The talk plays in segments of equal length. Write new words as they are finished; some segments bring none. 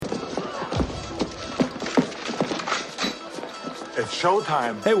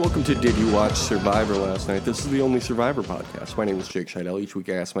Showtime. Hey, welcome to Did You Watch Survivor Last Night? This is the only Survivor podcast. My name is Jake Scheidel. Each week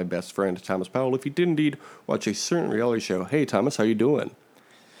I ask my best friend, Thomas Powell, if he did indeed watch a certain reality show. Hey, Thomas, how you doing?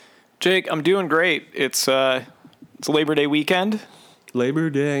 Jake, I'm doing great. It's Labor Day weekend. Labor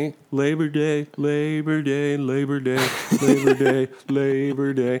Day, Labor Day, Labor Day, Labor Day, Labor Day,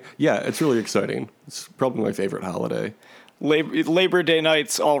 Labor Day. Yeah, it's really exciting. It's probably my favorite holiday. Labor Day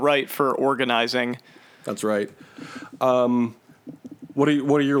night's all right for organizing. That's right. What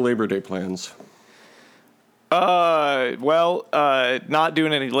are your Labor Day plans? Not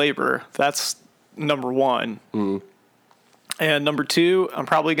doing any labor. That's number one. And number two, I'm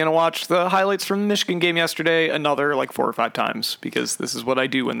probably going to watch the highlights from the Michigan game yesterday another 4 or 5 times because this is what I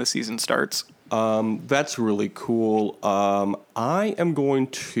do when the season starts. That's really cool. I am going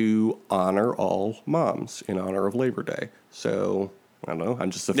to honor all moms in honor of Labor Day. So, I don't know,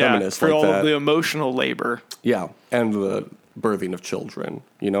 I'm just a feminist for like all that. of the emotional labor. Yeah, and the birthing of children.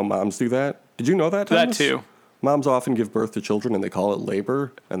 You know, moms do that. Did you know that, Thomas? That too. Moms often give birth to children, and they call it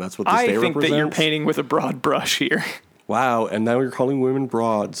labor, and that's what this day I think represents. that you're painting with a broad brush here. Wow, and now you're calling women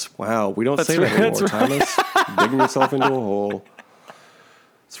broads. Wow, we don't say that anymore, Thomas. Digging yourself into a hole.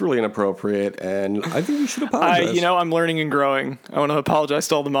 It's really inappropriate, and I think you should apologize. I'm learning and growing. I want to apologize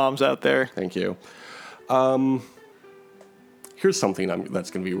to all the moms out there. Thank you. Here's something that's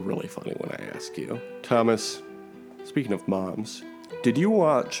going to be really funny when I ask you. Thomas, speaking of moms, did you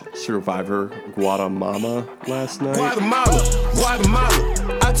watch Survivor Guatemala last night? Guatemala.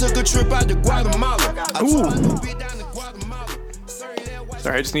 I took a trip out to Guatemala. Ooh.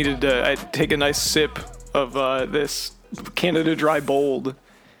 Sorry, I just needed to take a nice sip of this Canada Dry Bold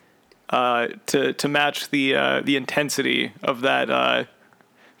to match the intensity of that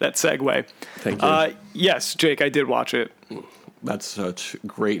segue. Thank you. Yes, Jake, I did watch it. That's such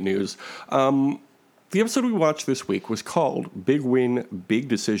great news. The episode we watched this week was called Big Win, Big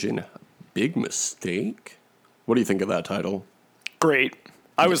Decision, Big Mistake? What do you think of that title? Great.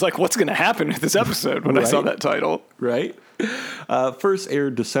 I was like, what's going to happen with this episode when I saw that title? Right? First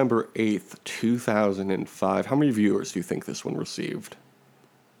aired December 8th, 2005. How many viewers do you think this one received?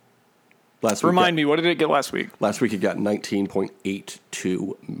 Remind me, what did it get last week? Last week it got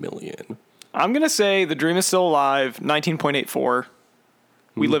 19.82 million. I'm going to say The Dream is Still Alive, 19.84.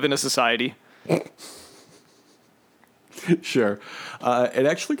 We live in a society. Sure. It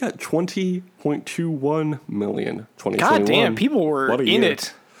actually got 20.21 million. God damn, people were in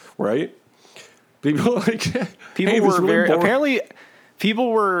it. Right? People apparently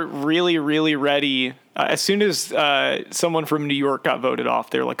people were really, really ready. As soon as someone from New York got voted off,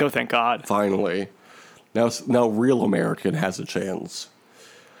 they were like, oh, thank God. Finally. Now real American has a chance.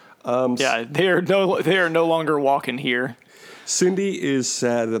 They are no longer walking here. Cindy is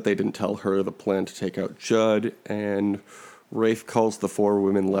sad that they didn't tell her the plan to take out Judd, and Rafe calls the 4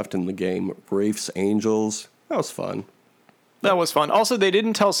 women left in the game Rafe's Angels. That was fun. That was fun. Also, they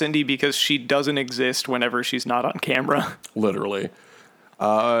didn't tell Cindy because she doesn't exist whenever she's not on camera. Literally.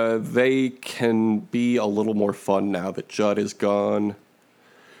 They can be a little more fun now that Judd is gone.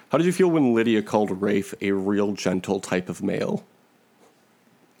 How did you feel when Lydia called Rafe a real gentle type of male?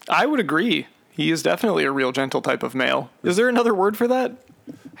 I would agree. He is definitely a real gentle type of male. Is there another word for that?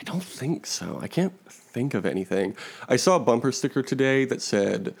 I don't think so. I can't think of anything. I saw a bumper sticker today that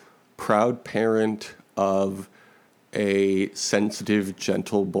said, proud parent of a sensitive,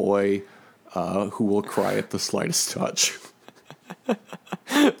 gentle boy who will cry at the slightest touch.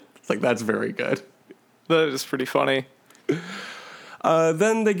 It's like, that's very good. That is pretty funny.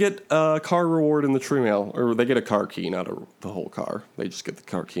 Then they get a car reward in the true mail, or they get a car key, not the whole car. They just get the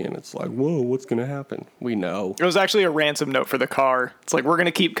car key, and it's like, whoa, what's going to happen? We know. It was actually a ransom note for the car. It's like, we're going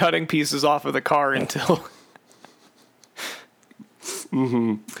to keep cutting pieces off of the car until...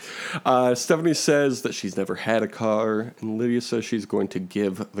 Stephanie says that she's never had a car, and Lydia says she's going to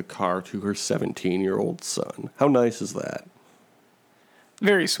give the car to her 17-year-old son. How nice is that?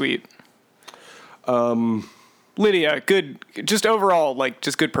 Very sweet. Lydia, good, just overall,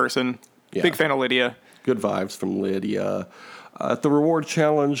 just good person. Yeah. Big fan of Lydia. Good vibes from Lydia. At the reward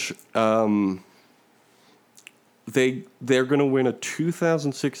challenge, they're going to win a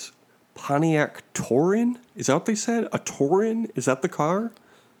 2006 Pontiac Touran. Is that what they said? A Touran? Is that the car?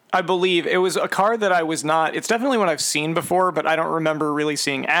 I believe it was a car that I was not. It's definitely one I've seen before, but I don't remember really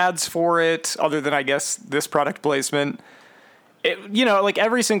seeing ads for it, other than I guess this product placement.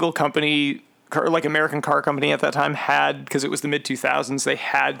 Every single company. American car company at that time had, because it was the mid-2000s, they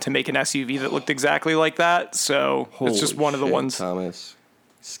had to make an SUV that looked exactly like that. So it's just one of the ones. Thomas,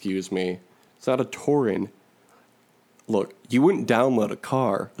 excuse me. It's not a Touran. look, you wouldn't download a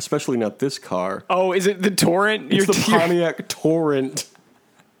car, especially not this car. Oh, is it the Torrent? It's the Pontiac Torrent.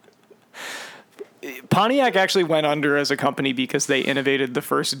 Pontiac actually went under as a company because they innovated the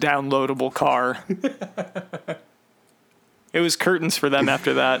first downloadable car. It was curtains for them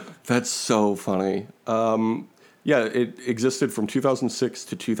after that. That's so funny. Yeah, it existed from 2006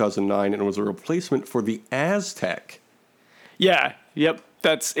 to 2009, and it was a replacement for the Aztec. Yeah, yep.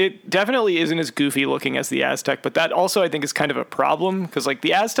 It definitely isn't as goofy looking as the Aztec, but that also I think is kind of a problem because like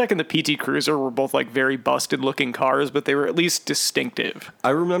the Aztec and the PT Cruiser were both like very busted looking cars, but they were at least distinctive. I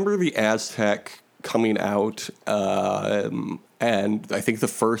remember the Aztec coming out, and I think the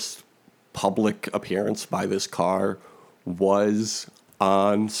first public appearance by this car was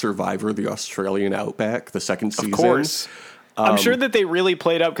on Survivor, the Australian Outback, the second season. Of course. I'm sure that they really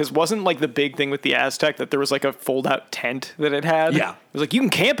played up because wasn't like the big thing with the Aztec that there was like a fold out tent that it had? Yeah. It was like, you can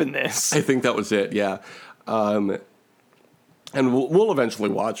camp in this. I think that was it, yeah. And we'll eventually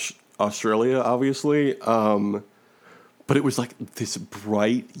watch Australia, obviously. But it was like this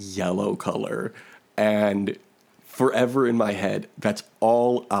bright yellow color. And forever in my head, that's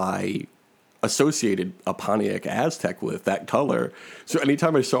all I associated a Pontiac Aztec with, that color. So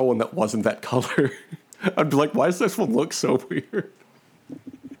anytime I saw one that wasn't that color, I'd be like, why does this one look so weird?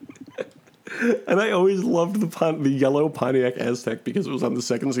 And I always loved the yellow Pontiac Aztec because it was on the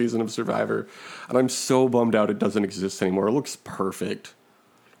second season of Survivor. And I'm so bummed out it doesn't exist anymore. It looks perfect.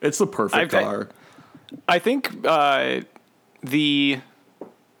 It's the perfect car. I think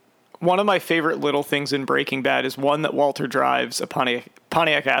one of my favorite little things in Breaking Bad is one that Walter drives a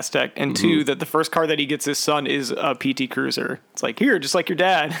Pontiac Aztec, and two that the first car that he gets his son is a PT Cruiser. It's like, here, just like your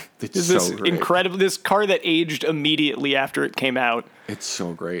dad. It's this so great. incredible. This car that aged immediately after it came out. It's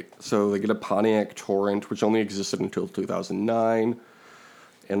so great. So they get a Pontiac Torrent, which only existed until 2009,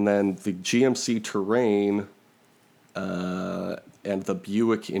 and then the GMC Terrain and the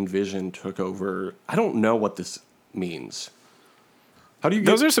Buick Envision took over. I don't know what this means. How do you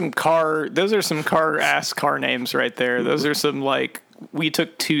get... Those are some car names right there. Those are some like, we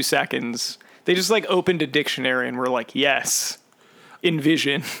took 2 seconds. They just like opened a dictionary and were like, yes,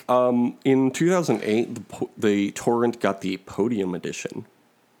 Envision. In 2008, the Torrent got the Podium Edition.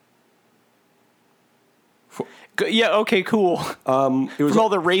 Yeah, okay, cool. It was From all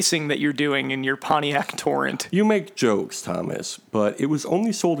the racing that you're doing in your Pontiac Torrent. You make jokes, Thomas, but it was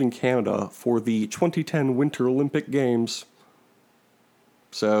only sold in Canada for the 2010 Winter Olympic Games.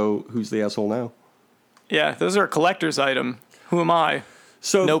 So who's the asshole now? Yeah, those are a collector's item. Who am I?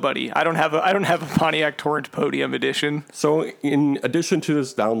 So nobody. I don't have a Pontiac Torrent Podium Edition. So in addition to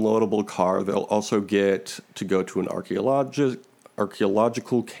this downloadable car, they'll also get to go to an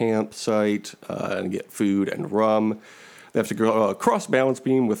archaeological campsite and get food and rum. They have to go across balance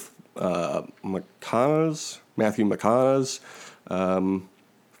beam with Matthew McConaughey's.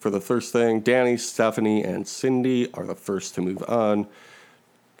 For the first thing, Danny, Stephanie, and Cindy are the first to move on.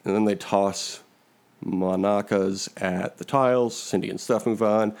 And then they toss Monaca's at the tiles. Cindy and Steph move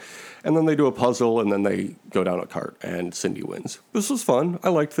on. And then they do a puzzle, and then they go down a cart, and Cindy wins. This was fun. I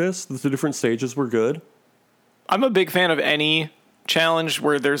liked this. The different stages were good. I'm a big fan of any challenge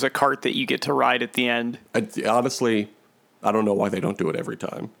where there's a cart that you get to ride at the end. Honestly, I don't know why they don't do it every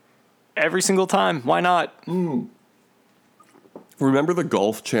time. Every single time. Why not? Remember the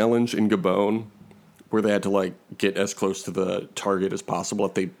golf challenge in Gabon? Where they had to, like, get as close to the target as possible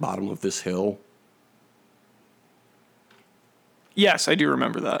at the bottom of this hill? Yes, I do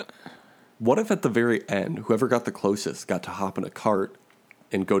remember that. What if at the very end, whoever got the closest got to hop in a cart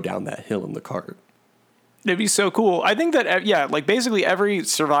and go down that hill in the cart? It'd be so cool. I think that, yeah, like, basically every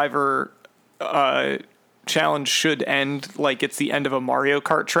Survivor challenge should end like it's the end of a Mario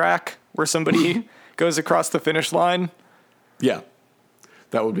Kart track where somebody goes across the finish line. Yeah.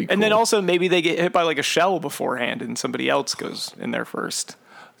 That would be cool. And then also maybe they get hit by like a shell beforehand and somebody else goes in there first.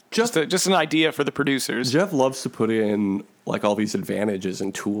 Just an idea for the producers. Jeff loves to put in like all these advantages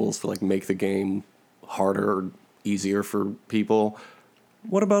and tools to like make the game harder or easier for people.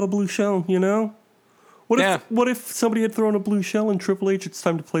 What about a blue shell, you know? What if somebody had thrown a blue shell in Triple H, it's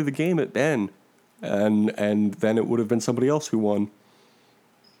time to play the game at Ben? And then it would have been somebody else who won.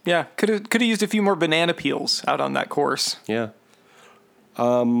 Yeah, could have used a few more banana peels out on that course. Yeah.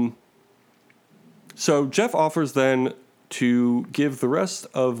 So Jeff offers then to give the rest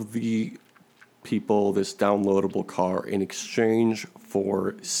of the people this downloadable car in exchange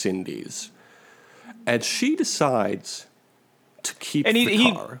for Cindy's. And she decides to keep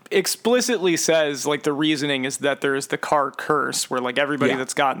the car. He explicitly says, like, the reasoning is that there is the car curse where, like, everybody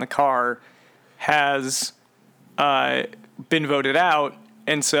that's gotten the car has been voted out.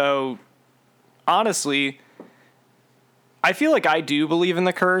 And so, honestly, I feel like I do believe in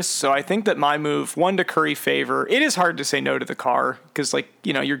the curse, so I think that my move, one, to curry favor. It is hard to say no to the car because, like,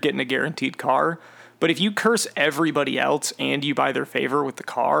 you know, you're getting a guaranteed car. But if you curse everybody else and you buy their favor with the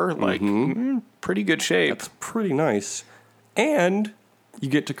car, like, pretty good shape. That's pretty nice. And you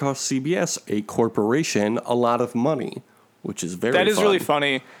get to cost CBS, a corporation, a lot of money, which is very That is fun. really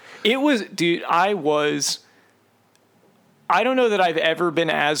funny. It was, dude, I don't know that I've ever been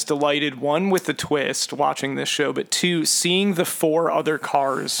as delighted, one, with the twist watching this show, but two, seeing the 4 other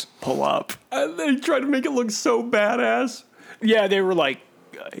cars pull up. And they try to make it look so badass. Yeah, they were like,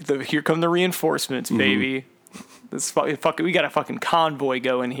 here come the reinforcements, baby. This we got a fucking convoy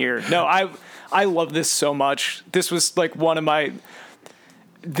going here. No, I love this so much. This was like one of my...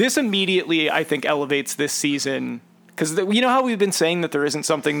 This immediately, I think, elevates this season. Because you know how we've been saying that there isn't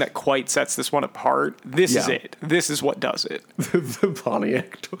something that quite sets this one apart? This is it. This is what does it. The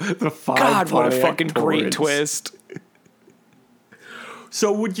Pontiac... The 5 God, what a Pontiac fucking great Torrents. twist.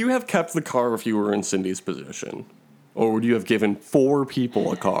 So would you have kept the car if you were in Cindy's position? Or would you have given 4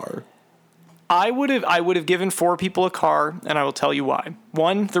 people a car? I would have given 4 people a car, and I will tell you why.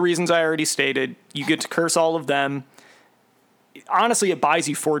 One, the reasons I already stated. You get to curse all of them. Honestly, it buys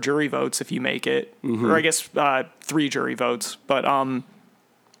you 4 jury votes if you make it, or I guess 3 jury votes. But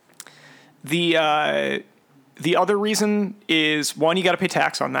the other reason is, one, you got to pay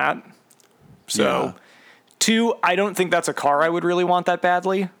tax on that. So, Yeah. 2, I don't think that's a car I would really want that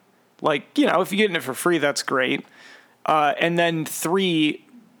badly. Like, you know, if you're getting it for free, that's great. And then 3,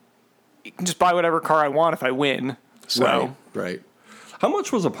 you can just buy whatever car I want if I win. So Right. How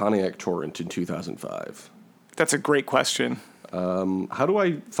much was a Pontiac Torrent in 2005? that's a great question. How do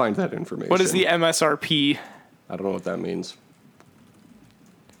I find that information? What is the MSRP? I don't know what that means.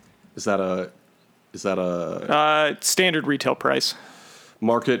 Is that a Standard retail price.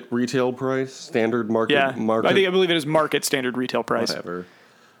 market retail price? Standard market? Yeah, Market? I believe it is market standard retail price. Whatever.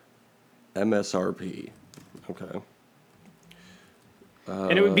 MSRP. Okay.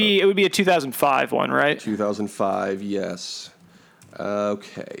 And it would be a 2005 one, right? 2005, yes.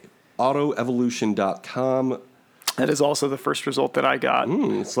 Okay. AutoEvolution.com. That is also the first result that I got.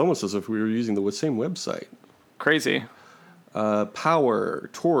 It's almost as if we were using the same website. Crazy. Power,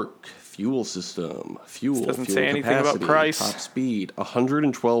 torque, fuel system, fuel say anything about capacity, price. top speed,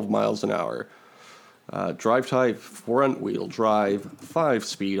 112 miles an hour. Drive type, front wheel drive,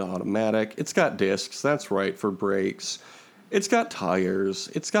 5-speed automatic. It's got discs, that's right, for brakes. It's got tires,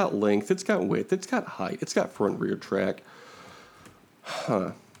 it's got length, it's got width, it's got height, it's got front rear track.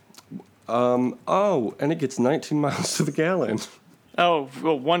 And it gets 19 miles to the gallon. Oh,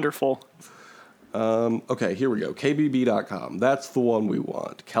 well, wonderful. Okay, here we go. KBB.com. That's the one we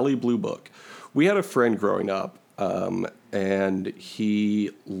want. Kelley Blue Book. We had a friend growing up, and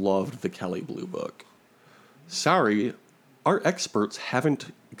he loved the Kelley Blue Book. Sorry, our experts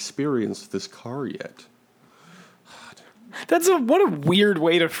haven't experienced this car yet. What a weird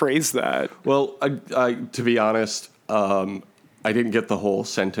way to phrase that. Well, I to be honest, I didn't get the whole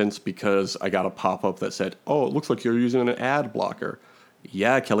sentence because I got a pop-up that said, "Oh, it looks like you're using an ad blocker."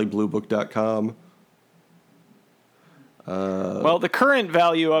 Yeah, KelleyBlueBook.com. Well, the current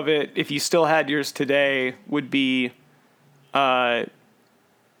value of it, if you still had yours today, would be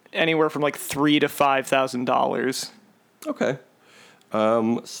anywhere from like $3,000 to $5,000. Okay.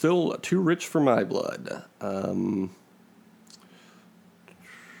 Still too rich for my blood.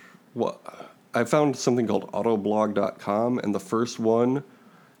 I found something called Autoblog.com, and the first one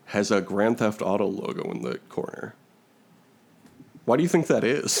has a Grand Theft Auto logo in the corner. Why do you think that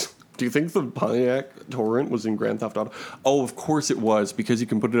is? Do you think the Pontiac Torrent was in Grand Theft Auto? Oh, of course it was, because you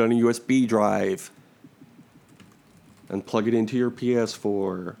can put it on a USB drive and plug it into your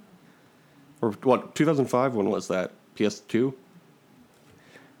PS4. Or what, 2005, when was that? PS2?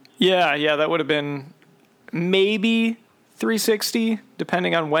 Yeah, that would have been maybe 360,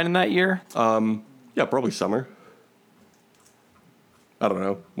 depending on when in that year. Yeah, probably summer. I don't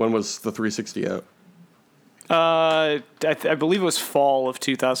know. When was the 360 out? I believe it was fall of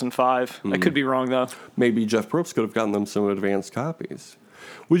 2005. I could be wrong, though. Maybe Jeff Probst could have gotten them some advanced copies.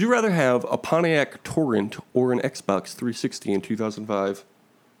 Would you rather have a Pontiac Torrent or an Xbox 360 in 2005?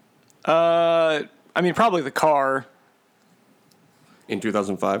 I mean, probably the car. In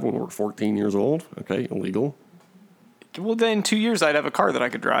 2005, when we were 14 years old? Okay, illegal. Well, then in 2 years, I'd have a car that I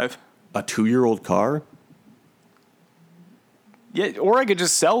could drive. A 2-year-old car? Yeah, or I could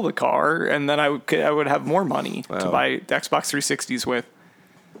just sell the car, and then I would have more money to buy Xbox 360s with.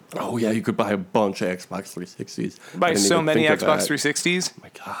 Oh, yeah, you could buy a bunch of Xbox 360s. Buy so many Xbox that. 360s. Oh, my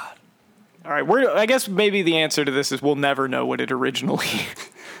God. All right, I guess maybe the answer to this is we'll never know what it originally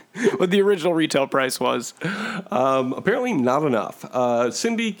what the original retail price was. Apparently not enough.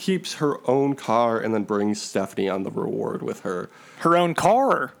 Cindy keeps her own car and then brings Stephanie on the reward with her. Her own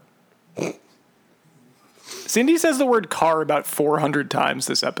car. Cindy says the word car about 400 times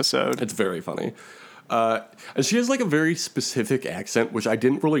this episode. It's very funny. And she has like a very specific accent, which I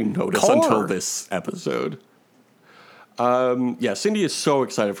didn't really notice Car. until this episode. Cindy is so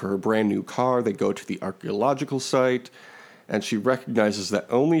excited for her brand new car. They go to the archaeological site, and she recognizes that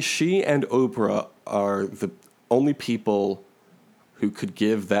only she and Oprah are the only people who could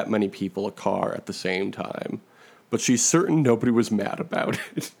give that many people a car at the same time. But she's certain nobody was mad about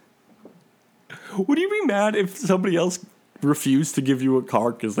it. Would you be mad if somebody else refused to give you a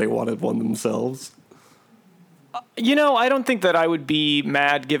car because they wanted one themselves? You know, I don't think that I would be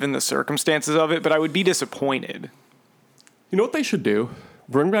mad given the circumstances of it, but I would be disappointed. You know what they should do?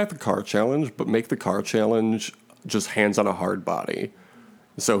 Bring back the car challenge, but make the car challenge just hands on a hard body.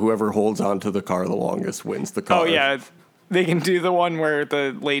 So whoever holds on to the car the longest wins the car. Oh, yeah. They can do the one where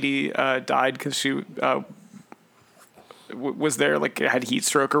the lady died because she was there, like, had heat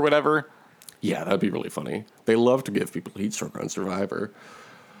stroke or whatever. Yeah, that'd be really funny. They love to give people heat stroke on Survivor.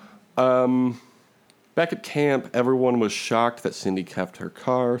 Back at camp, everyone was shocked that Cindy kept her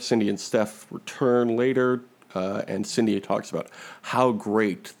car. Cindy and Steph return later, and Cindy talks about how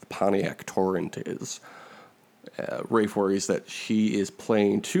great the Pontiac Torrent is. Rafe worries that she is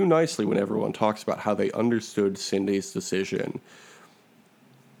playing too nicely when everyone talks about how they understood Cindy's decision.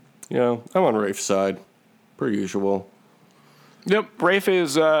 You know, I'm on Rafe's side, per usual. Yep, Rafe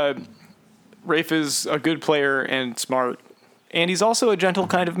is a good player and smart, and he's also a gentle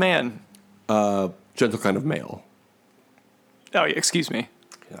kind of man. Gentle kind of male. Oh, yeah, excuse me.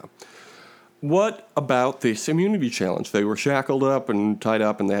 Yeah. What about this immunity challenge? They were shackled up and tied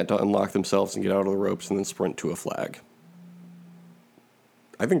up, and they had to unlock themselves and get out of the ropes and then sprint to a flag.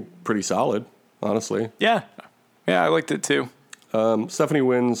 I think pretty solid, honestly. Yeah, I liked it too. Stephanie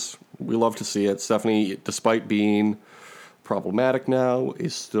wins. We love to see it. Stephanie, despite being problematic now,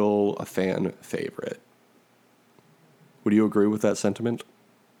 is still a fan favorite. Would you agree with that sentiment?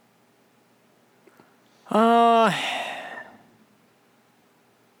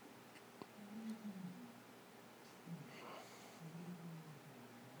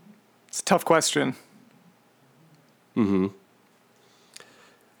 It's a tough question. Mm-hmm.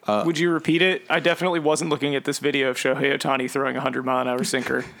 Would you repeat it? I definitely wasn't looking at this video of Shohei Ohtani throwing a 100-mile-an-hour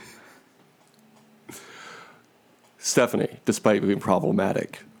sinker. Stephanie, despite being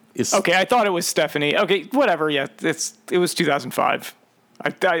problematic, is... Okay, I thought it was Stephanie. Okay, whatever, yeah. It was 2005.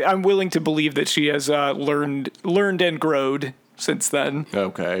 I'm willing to believe that she has learned and growed since then.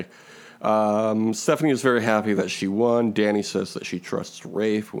 Okay. Stephanie is very happy that she won. Danny says that she trusts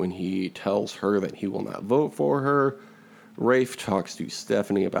Rafe when he tells her that he will not vote for her. Rafe talks to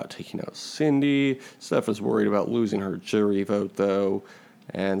Stephanie about taking out Cindy. Steph is worried about losing her jury vote, though.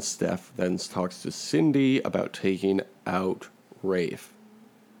 And Steph then talks to Cindy about taking out Rafe.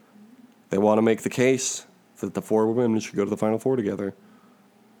 They want to make the case that the four women should go to the Final Four together.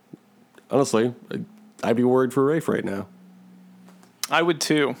 Honestly, I'd be worried for Rafe right now. I would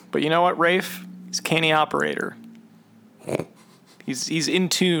too. But you know what, Rafe? He's a canny operator. He's in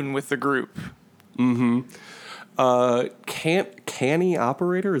tune with the group. Mm-hmm. Canny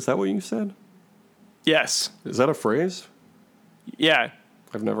operator? Is that what you said? Yes. Is that a phrase? Yeah.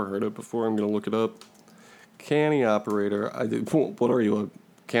 I've never heard it before. I'm going to look it up. Canny operator. What are you, a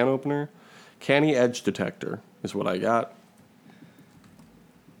can opener? Canny edge detector is what I got.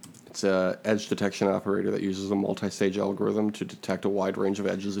 It's an edge detection operator that uses a multi-stage algorithm to detect a wide range of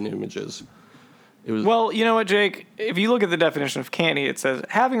edges and images. Well, you know what, Jake? If you look at the definition of canny, it says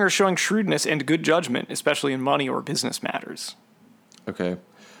having or showing shrewdness and good judgment, especially in money or business matters. Okay.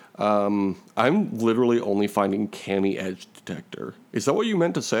 I'm literally only finding canny edge detector. Is that what you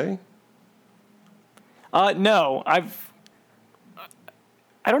meant to say? No. I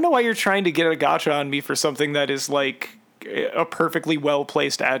don't know why you're trying to get a gotcha on me for something that is like a perfectly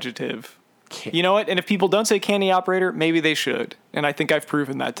well-placed adjective. You know what? And if people don't say canny operator, maybe they should. And I think I've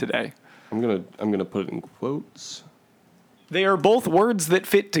proven that today. I'm gonna put it in quotes. They are both words that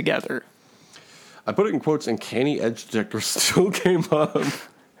fit together. I put it in quotes, and canny edge detector still came up.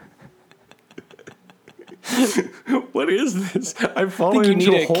 What is this? I've fallen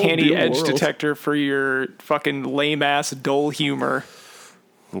into a whole new world. I think you need a canny edge detector for your fucking lame-ass dull humor.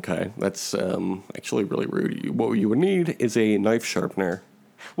 Okay, that's actually really rude. What you would need is a knife sharpener.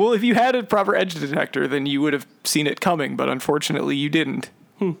 Well, if you had a proper edge detector, then you would have seen it coming, but unfortunately you didn't.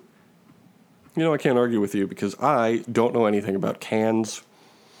 You know, I can't argue with you because I don't know anything about cans.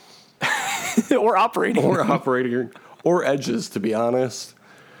 Or operating. Or operating. Or edges, to be honest.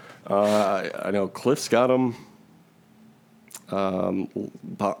 I know Cliff's got them.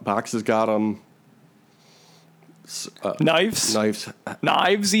 Box has got them. Knives?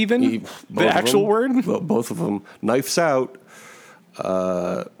 Knives, even? The actual word? Well, both of them. Knives out.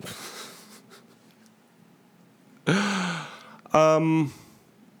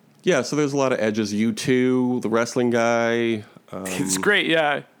 Yeah, so there's a lot of edges. U2, the wrestling guy. It's great,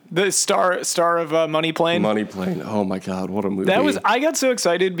 yeah. The star of Money Plane. Money Plane. Oh my God, what a movie! I got so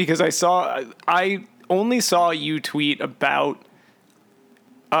excited because I only saw you tweet about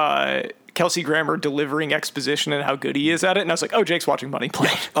Kelsey Grammer delivering exposition and how good he is at it, and I was like, oh, Jake's watching Money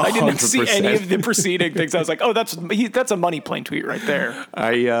Plane. I didn't see any of the preceding things. I was like, oh, that's a Money Plane tweet right there.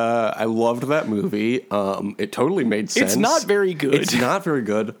 I loved that movie. It totally made sense. It's not very good. It's not very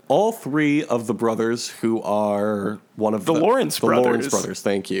good. All three of the brothers who are one of the Lawrence brothers. The Lawrence brothers,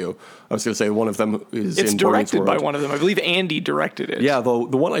 thank you. I was going to say one of them is it's in Boy Meets directed by World. one of them. I believe Andy directed it. Yeah, the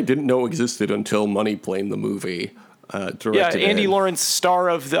one I didn't know existed until Money Plane, the movie. Andy Lawrence, star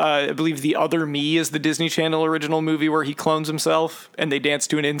of, I believe, The Other Me is the Disney Channel original movie where he clones himself and they dance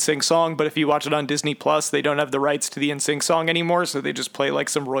to an NSYNC song. But if you watch it on Disney Plus, they don't have the rights to the NSYNC song anymore, so they just play like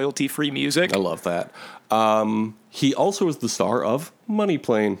some royalty-free music. I love that. He also is the star of Money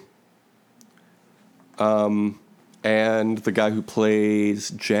Plane. And the guy who plays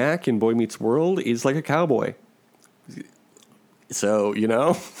Jack in Boy Meets World is like a cowboy. So, you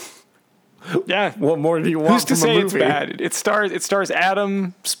know... Yeah. What more do you want Who's to from a say movie? It's bad? It stars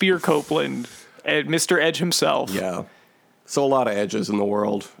Adam Spear Copeland and Mr. Edge himself. Yeah. So a lot of edges in the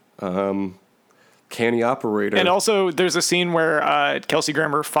world. Canny operator. And also there's a scene where Kelsey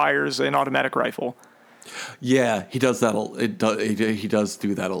Grammer fires an automatic rifle. Yeah, he does that. He does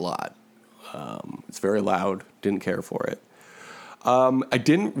do that a lot. It's very loud. Didn't care for it. I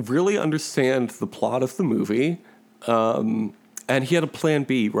didn't really understand the plot of the movie. And he had a plan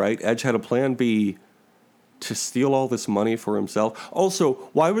B, right? Edge had a plan B to steal all this money for himself. Also,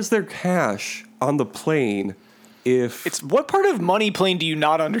 why was there cash on the plane if... What part of Money Plane do you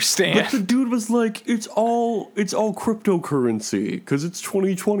not understand? But the dude was like, it's all cryptocurrency, because it's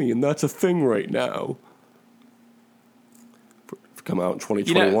 2020, and that's a thing right now. If it come out in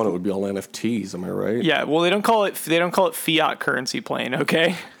 2021, it would be all NFTs, am I right? Yeah, well, they don't call it fiat currency plane,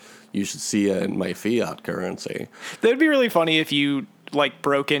 okay? You should see it in my fiat currency. That'd be really funny if you like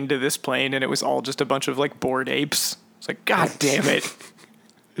broke into this plane and it was all just a bunch of like bored apes. It's like, God damn it.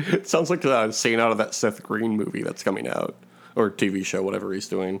 It sounds like a scene out of that Seth Green movie that's coming out, or TV show, whatever he's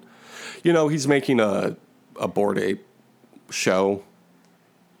doing. You know, he's making a bored ape show.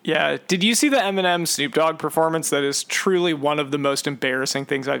 Yeah. Did you see the Eminem Snoop Dogg performance? That is truly one of the most embarrassing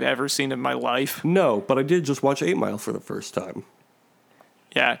things I've ever seen in my life. No, but I did just watch 8 Mile for the first time.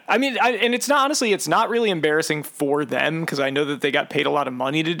 Yeah. I mean, and it's not really embarrassing for them because I know that they got paid a lot of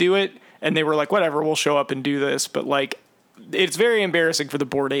money to do it and they were like, whatever, we'll show up and do this. But like, it's very embarrassing for the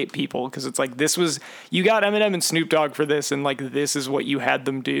Bored Ape people because it's like, you got Eminem and Snoop Dogg for this and like, this is what you had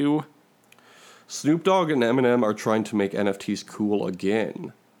them do. Snoop Dogg and Eminem are trying to make NFTs cool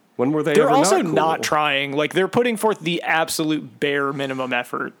again. When were they They're ever also not cool? not trying. Like, they're putting forth the absolute bare minimum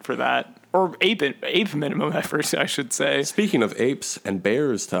effort for that. Or ape minimum effort, I should say. Speaking of apes and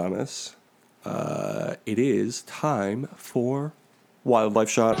bears, Thomas, it is time for Wildlife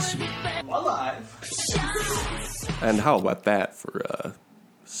Shots. Wildlife. And how about that for a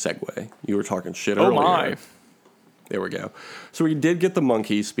segue? You were talking shit earlier. Oh my. There we go. So we did get the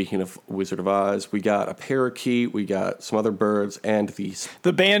monkeys, speaking of Wizard of Oz. We got a parakeet, we got some other birds, and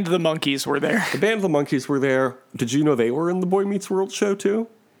the band The Monkees were there. The band The Monkees were there. Did you know they were in the Boy Meets World show, too?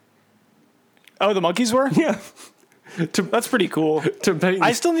 Oh, the Monkees were? Yeah. That's pretty cool.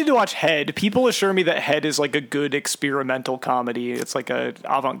 I still need to watch Head. People assure me that Head is like a good experimental comedy. It's like a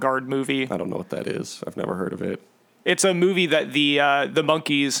avant-garde movie. I don't know what that is. I've never heard of it. It's a movie that the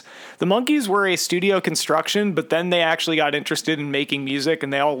Monkees were a studio construction, but then they actually got interested in making music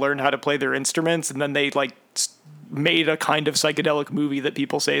and they all learned how to play their instruments. And then they like made a kind of psychedelic movie that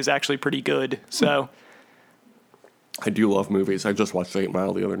people say is actually pretty good. So I do love movies. I just watched 8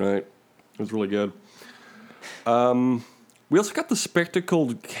 Mile the other night. It was really good. We also got the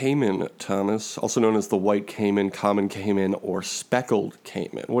spectacled caiman, Thomas, also known as the white caiman, common caiman, or speckled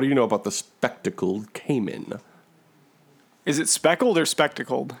caiman. What do you know about the spectacled caiman? Is it speckled or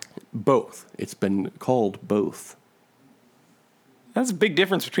spectacled? Both. It's been called both. That's a big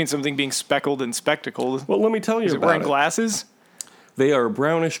difference between something being speckled and spectacled. Well, let me tell you about it. Is it wearing glasses? They are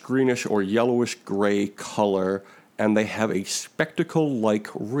brownish, greenish, or yellowish gray color, and they have a spectacle-like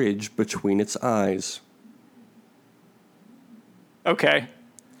ridge between its eyes. Okay.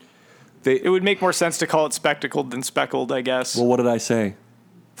 It would make more sense to call it spectacled than speckled, I guess. Well, what did I say?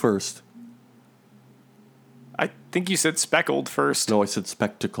 First. I think you said speckled first. No, I said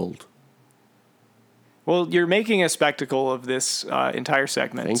spectacled. Well, you're making a spectacle of this entire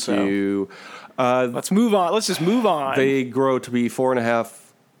segment. Thank so you. Let's move on. Let's just move on. They grow to be 4.5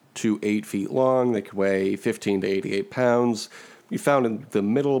 to 8 feet long. They can weigh 15 to 88 pounds. Be found in the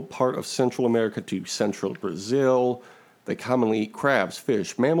middle part of Central America to central Brazil. They commonly eat crabs,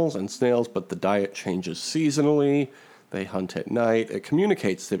 fish, mammals, and snails, but the diet changes seasonally. They hunt at night. It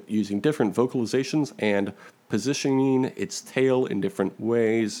communicates using different vocalizations and positioning its tail in different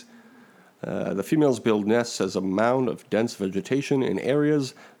ways. The females build nests as a mound of dense vegetation in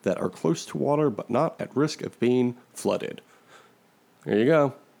areas that are close to water but not at risk of being flooded. There you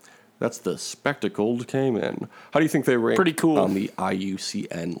go. That's the spectacled caiman. How do you think they rank Pretty cool. on the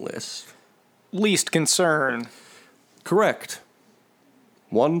IUCN list? Least concern. Correct.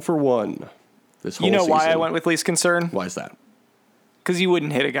 1 for 1. This whole You know why I season. went with least concern? Why is that? Because you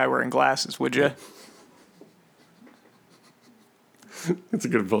wouldn't hit a guy wearing glasses, would you? That's a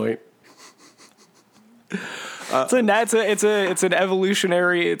good point. It's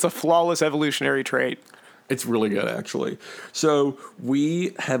a flawless evolutionary trait. It's really good, actually. So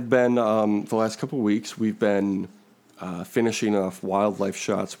we have been, the last couple of weeks, we've been finishing off wildlife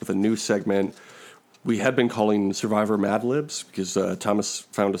shots with a new segment. We had been calling Survivor Mad Libs because Thomas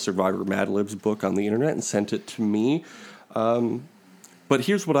found a Survivor Mad Libs book on the internet and sent it to me. But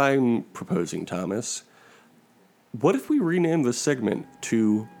here's what I'm proposing, Thomas. What if we rename this segment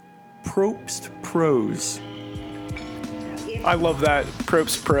to Probst Pros? I love that.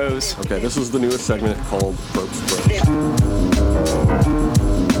 Probst Pros. Okay, this is the newest segment called Probst Pros.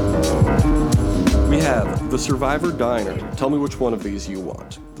 We have the Survivor Diner. Tell me which one of these you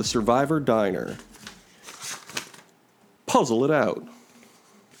want. The Survivor Diner. Puzzle it out.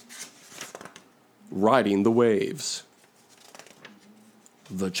 Riding the waves.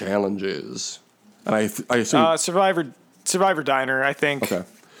 The challenges. And I assume... Survivor Diner, I think. okay.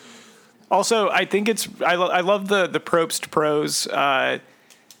 Also, I think I love the Probst Pros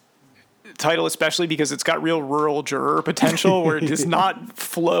title, especially because it's got real rural juror potential where it does not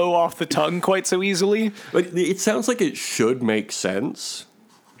flow off the tongue quite so easily. But it sounds like it should make sense.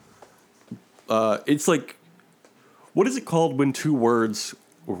 It's like... What is it called when two words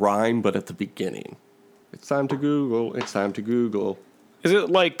rhyme but at the beginning? It's time to Google. It's time to Google. Is it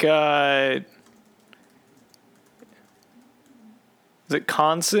like... is it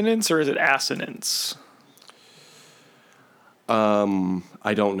consonants or is it assonance?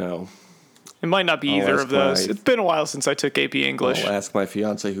 I don't know. It might not be I'll either ask of those. my- It's been a while since I took AP English. I'll ask my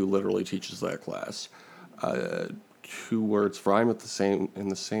fiance who literally teaches that class. Two words rhyme in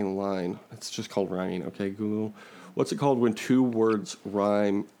the same line. It's just called rhyming. Okay, Google. What's it called when two words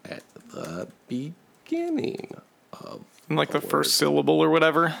rhyme at the beginning of Like a the word? first syllable or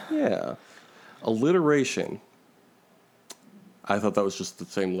whatever. Yeah. Alliteration. I thought that was just the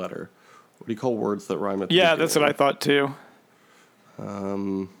same letter. What do you call words that rhyme at the Yeah, beginning? that's what I thought too.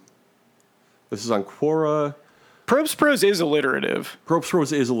 This is on Quora. Probst Pros is alliterative. Probst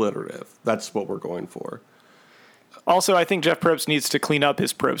Pros is alliterative. That's what we're going for. Also, I think Jeff Probst needs to clean up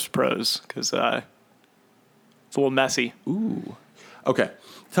his Probst Pros because it's a little messy. Ooh. Okay.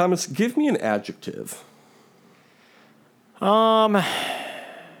 Thomas, give me an adjective.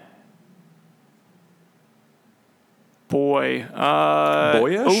 Boy.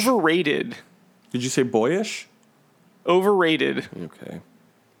 Boyish? Overrated. Did you say boyish? Overrated. Okay.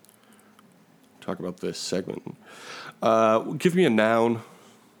 Talk about this segment. Give me a noun.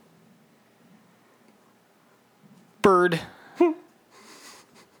 Bird. I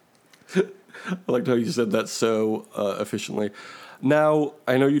liked how you said that so efficiently. Now,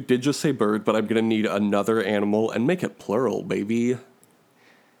 I know you did just say bird, but I'm going to need another animal and make it plural, baby.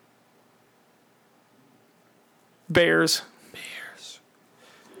 Bears.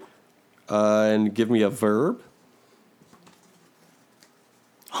 And give me a verb.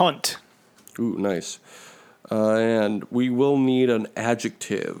 Hunt. Ooh, nice. And we will need an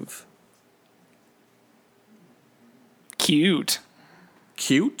adjective. Cute.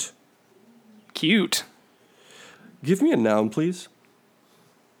 Cute? Cute. Give me a noun, please.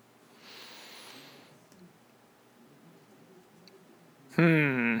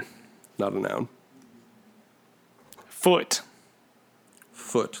 Not a noun. Foot.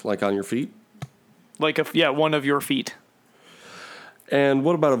 Foot, like on your feet. Like one of your feet. And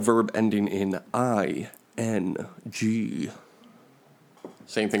what about a verb ending in ing?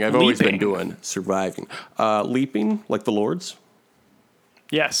 Same thing I've always been Leaping. doing, surviving. Leaping, like the Lords.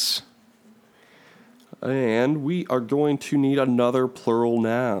 Yes. And we are going to need another plural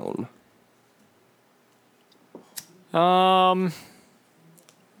noun.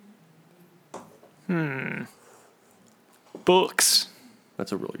 Books.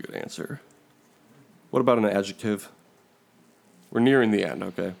 That's a really good answer. What about an adjective? We're nearing the end,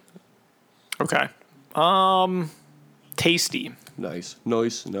 okay? Okay. Tasty. Nice.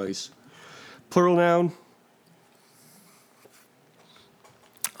 Plural noun?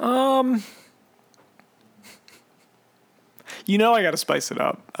 You know I got to spice it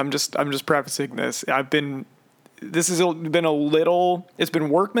up. I'm just prefacing this. This has been a little. It's been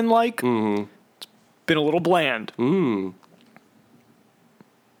workmanlike. Mm-hmm. It's been a little bland.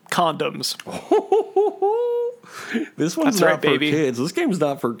 Condoms. This one's That's not right, for baby. kids. This game's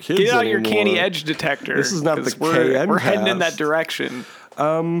not for kids Get out anymore. your candy edge detector. This is not the 'cause KN We're heading in cast. that direction.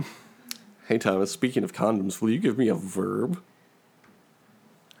 Hey, Thomas, speaking of condoms, will you give me a verb?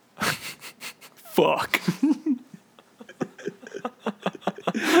 Fuck.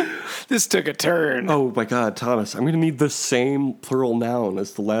 This took a turn. Oh my God, Thomas, I'm going to need the same plural noun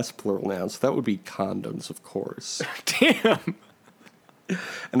as the last plural noun, so that would be condoms, of course. Damn.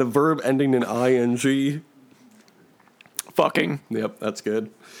 And a verb ending in ing. Fucking. Yep, that's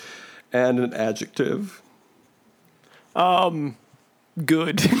good. And an adjective.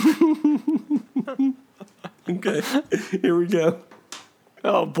 Good. Okay, here we go.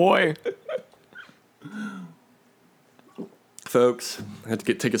 Oh boy. Folks, I had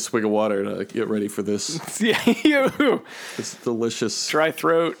to take a swig of water to get ready for this, Yeah, you. this delicious Dry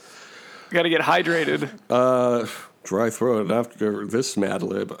throat. Got to get hydrated. dry throat after this Mad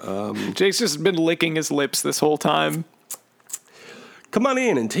Lib. Jake's just been licking his lips this whole time. Come on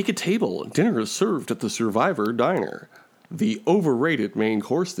in and take a table. Dinner is served at the Survivor Diner. The overrated main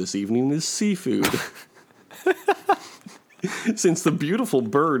course this evening is seafood. Since the beautiful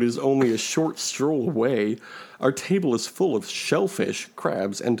bird is only a short stroll away, our table is full of shellfish,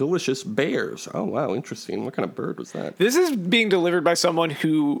 crabs, and delicious bears. Oh, wow, interesting. What kind of bird was that? This is being delivered by someone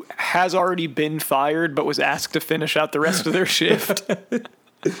who has already been fired but was asked to finish out the rest of their shift.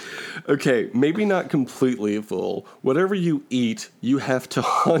 Okay, maybe not completely full. Whatever you eat, you have to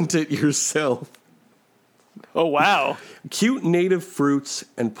hunt it yourself. Oh, wow. Cute native fruits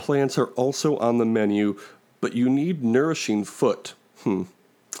and plants are also on the menu, but you need nourishing foot.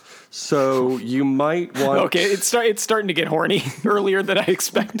 So you might want... Okay, it's starting to get horny earlier than I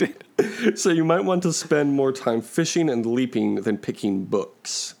expected. So you might want to spend more time fishing and leaping than picking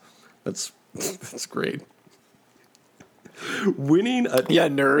books. That's great. Winning a... Yeah,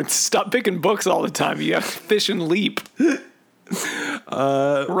 nerds. Stop picking books all the time. You have to fish and leap.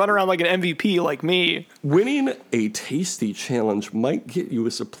 Run around like an MVP like me. Winning a tasty challenge might get you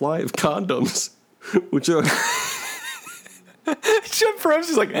a supply of condoms, which are... Jeff Probst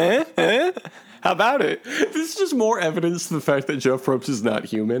is like, How about it? This is just more evidence to the fact that Jeff Probst is not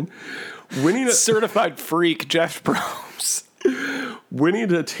human. Winning a... Certified freak Jeff Probst.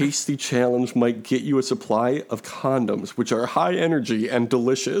 Winning a tasty challenge might get you a supply of condoms, which are high energy and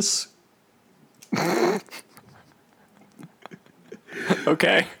delicious.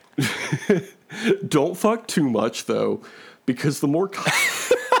 Okay. Don't fuck too much, though, because the more...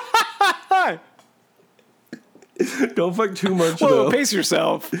 Don't fuck too much, Whoa, though, pace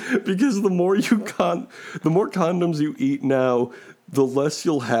yourself. because the more condoms you eat now, the less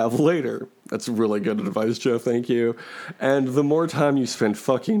you'll have later. That's really good advice, Jeff. Thank you. And the more time you spend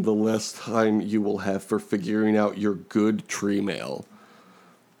fucking, the less time you will have for figuring out your good tree mail.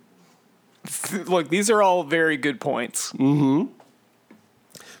 Look, these are all very good points.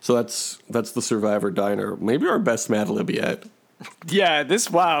 So that's the Survivor Diner. Maybe our best Mad Lib yet. Yeah,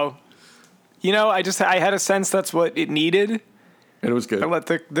 wow. You know, I had a sense that's what it needed. And it was good. I let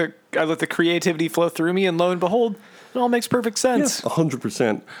the creativity flow through me, and lo and behold, it all makes perfect sense.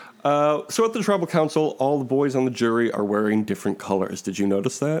 100%. So at the Tribal Council, all the boys on the jury are wearing different colors. Did you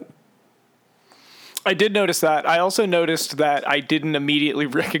notice that? I did notice that. I also noticed that I didn't immediately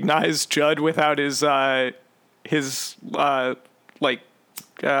recognize Judd without his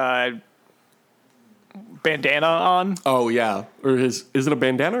bandana on. Oh, yeah. Or is it a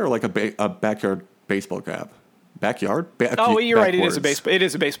bandana or like a backyard baseball cap? Backyard? Oh, you're right. It Backwards.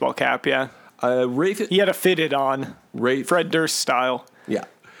 is a baseball cap. Yeah. Rafe, He had a fitted on, Fred Durst style. Yeah.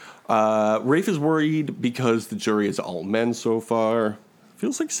 Rafe is worried because the jury is all men so far.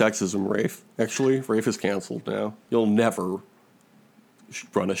 Feels like sexism, Rafe. Actually, Rafe is canceled now. You'll never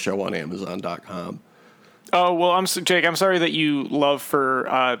run a show on Amazon.com. Oh, well, Jake, I'm sorry that you love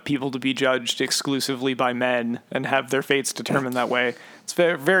for people to be judged exclusively by men and have their fates determined that way. It's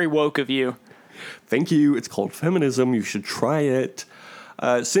very, very woke of you. Thank you. It's called feminism. You should try it.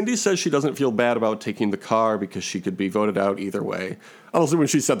 Cindy says she doesn't feel bad about taking the car because she could be voted out either way. Honestly, when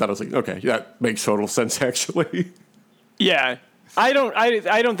she said that, I was like, okay, that makes total sense, actually. Yeah. I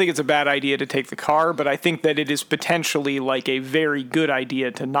don't think it's a bad idea to take the car, but I think that it is potentially like a very good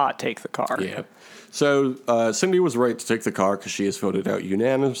idea to not take the car. Yeah. So Cindy was right to take the car because she is voted out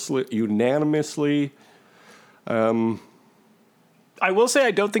unanimously. I will say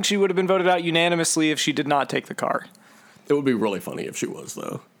I don't think she would have been voted out unanimously if she did not take the car. It would be really funny if she was,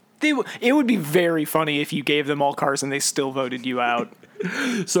 though. It would be very funny if you gave them all cars and they still voted you out.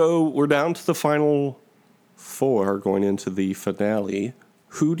 So we're down to the final 4 going into the finale.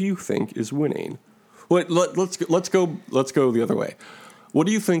 Who do you think is winning? Wait, let's go the other way. What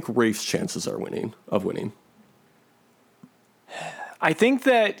do you think Rafe's chances are of winning? I think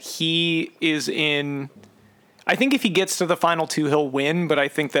that he is in. I think if he gets to the final 2, he'll win, but I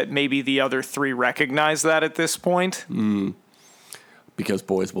think that maybe the other 3 recognize that at this point. Because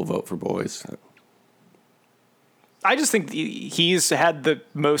boys will vote for boys. I just think he's had the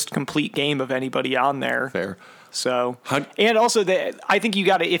most complete game of anybody on there. Fair. So, and also I think you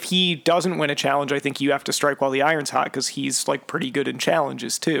got to, if he doesn't win a challenge, I think you have to strike while the iron's hot because he's like pretty good in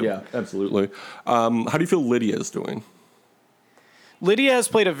challenges too. Yeah, absolutely. How do you feel Lydia is doing? Lydia has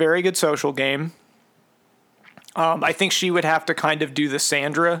played a very good social game. I think she would have to kind of do the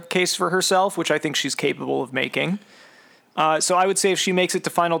Sandra case for herself, which I think she's capable of making. So I would say if she makes it to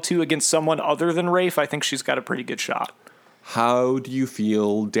final 2 against someone other than Rafe, I think she's got a pretty good shot. How do you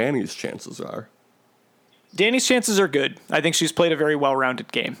feel Danny's chances are? Danny's chances are good. I think she's played a very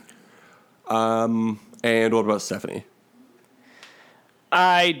well-rounded game. And what about Stephanie?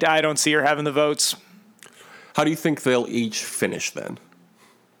 I don't see her having the votes. How do you think they'll each finish then?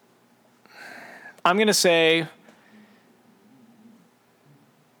 I'm going to say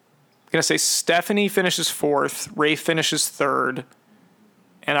Stephanie finishes 4th, Rafe finishes 3rd,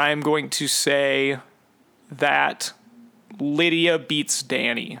 and I am going to say that Lydia beats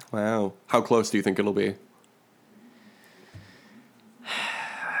Danny. Wow. How close do you think it'll be?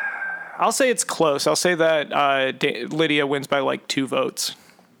 I'll say it's close. I'll say that Lydia wins by like 2 votes.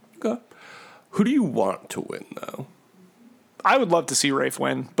 Okay. Who do you want to win, though? I would love to see Rafe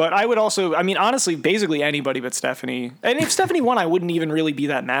win, but I would also, I mean, honestly, basically anybody but Stephanie. And if Stephanie won, I wouldn't even really be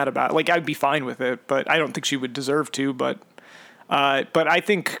that mad about it. Like, I'd be fine with it, but I don't think she would deserve to. But I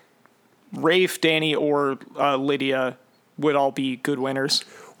think Rafe, Danny, or Lydia would all be good winners.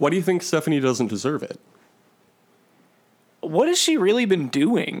 Why do you think Stephanie doesn't deserve it? What has she really been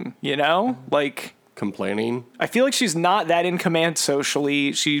doing, you know? Like, complaining? I feel like she's not that in command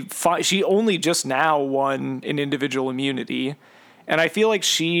socially. She only just now won an individual immunity. And I feel like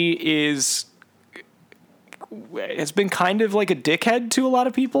she has been kind of like a dickhead to a lot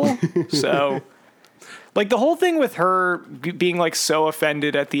of people. So, like, the whole thing with her being like so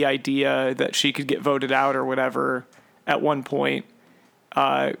offended at the idea that she could get voted out or whatever at one point,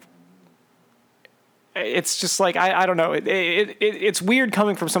 it's just like, I don't know. It's weird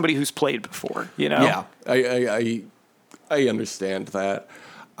coming from somebody who's played before, you know? Yeah, I understand that.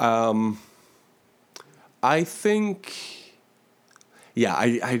 I think, yeah,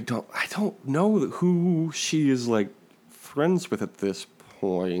 I don't know who she is like friends with at this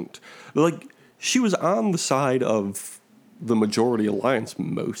point. Like, she was on the side of the majority alliance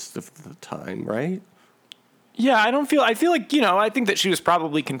most of the time, right? Yeah, I feel like, you know, I think that she was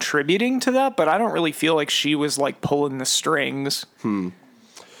probably contributing to that, but I don't really feel like she was like pulling the strings.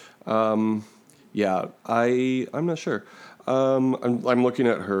 Yeah, I'm not sure. I'm looking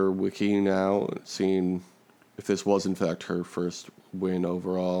at her wiki now, seeing if this was in fact her first win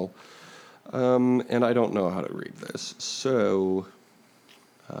overall. And I don't know how to read this. So,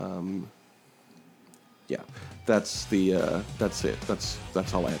 yeah, that's it. That's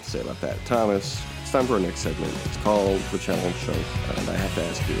all I have to say about that. Thomas, it's time for our next segment. It's called The Challenge Show, and I have to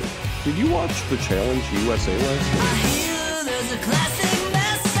ask you, did you watch The Challenge USA last night?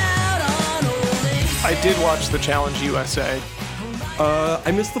 I did watch The Challenge USA.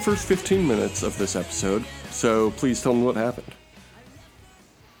 I missed the first 15 minutes of this episode, so please tell me what happened.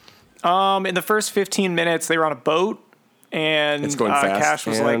 In the first 15 minutes, they were on a boat, and it's going fast, Cash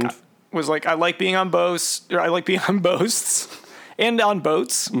was like, I like being on boats, or I like being on boats, and on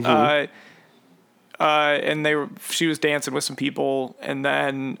boats. Mm-hmm. And she was dancing with some people, and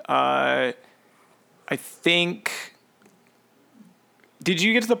then I think. Did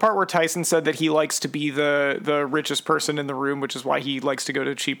you get to the part where Tyson said that he likes to be the richest person in the room, which is why he likes to go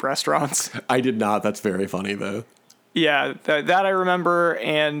to cheap restaurants? I did not. That's very funny, though. Yeah, that I remember,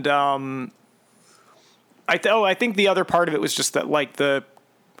 and I think the other part of it was just that, like, the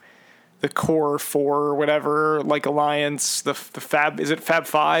core 4 or whatever, like, alliance, the Fab, is it Fab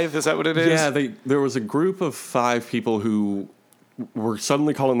 5? Is that what it is? Yeah, there was a group of 5 people who were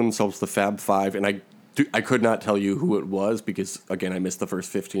suddenly calling themselves the Fab 5, and I could not tell you who it was because, again, I missed the first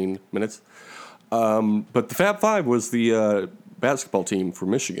 15 minutes. But the Fab Five was the basketball team for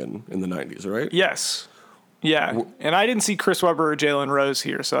Michigan in the 90s, right? Yes. Yeah. And I didn't see Chris Webber or Jalen Rose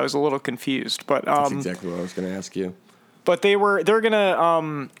here, so I was a little confused. But That's exactly what I was going to ask you. But they're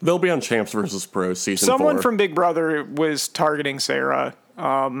gonna They'll be on Champs versus Pros season 4. someone from Big Brother was targeting Sarah.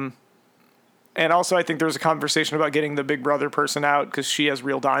 And also I think there was a conversation about getting the Big Brother person out because she has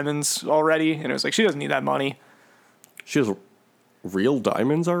real diamonds already, and it was like she doesn't need that money. She has real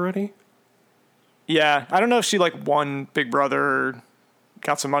diamonds already? Yeah, I don't know if she like won Big Brother or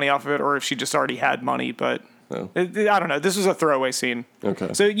got some money off of it, or if she just already had money, but Oh. I don't know. This was a throwaway scene.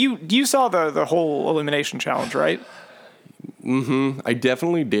 Okay. So you saw the whole elimination challenge, right? I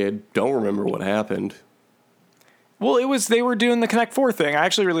definitely did. Don't remember what happened. Well, they were doing the Connect Four thing. I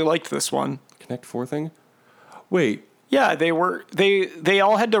actually really liked this one. Connect Four thing? Wait. Yeah, they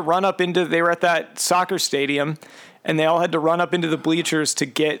all had to run up into, they were at that soccer stadium, and they all had to run up into the bleachers to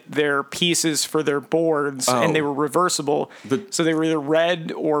get their pieces for their boards, and they were reversible. So they were either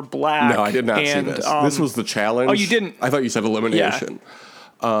red or black. No, I did not see this. This was the challenge. Oh, you didn't? I thought you said elimination.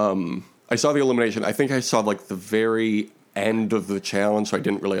 Yeah. I saw the elimination. I think I saw like the very end of the challenge, so I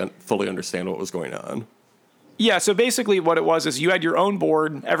didn't really fully understand what was going on. Yeah, so basically what it was is you had your own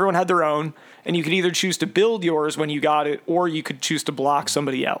board, everyone had their own, and you could either choose to build yours when you got it, or you could choose to block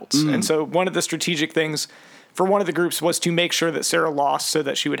somebody else. And so one of the strategic things for one of the groups was to make sure that Sarah lost so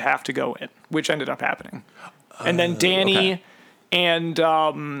that she would have to go in, which ended up happening. And then Danny and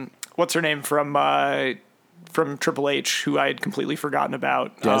what's her name from Triple H, who I had completely forgotten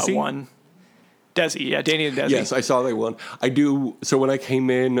about, won. Desi, yeah, Danny and Desi. Yes, I saw they won. I do. So when I came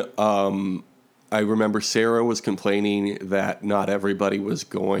in, I remember Sarah was complaining that not everybody was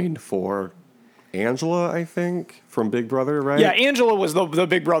going for Angela, I think, from Big Brother, right? Yeah, Angela was the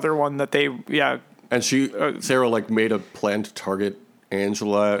Big Brother one that they, And Sarah like made a plan to target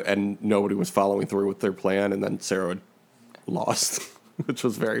Angela, and nobody was following through with their plan, and then Sarah lost, which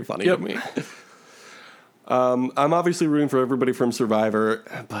was very funny to me. I'm obviously rooting for everybody from Survivor,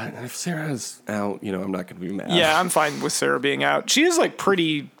 but if Sarah's out, I'm not going to be mad. Yeah, I'm fine with Sarah being out. She is like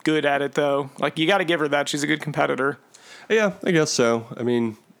pretty good at it, though. Like, you got to give her that. She's a good competitor. Yeah, I guess so. I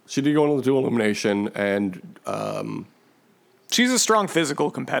mean, she did go into the dual elimination, and she's a strong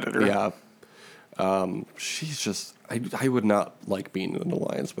physical competitor. Yeah. She's just, I would not like being in an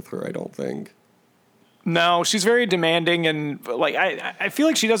alliance with her, I don't think. No, she's very demanding, and like I feel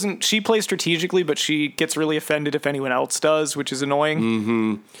like she plays strategically, but she gets really offended if anyone else does, which is annoying.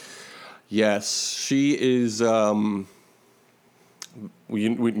 Mm-hmm. Yes, she is.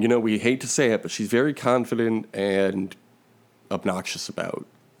 We hate to say it, but she's very confident and obnoxious about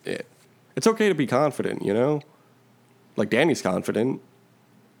it. It's okay to be confident, Like Danny's confident,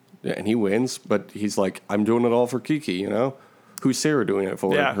 and he wins, but he's like, I'm doing it all for Kiki, Who's Sarah doing it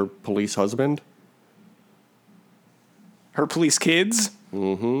for? Yeah. Her police husband? Her police kids?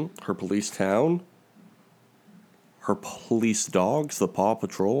 Mm-hmm. Her police town? Her police dogs, the Paw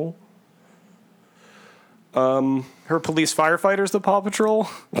Patrol? Her police firefighters, the Paw Patrol?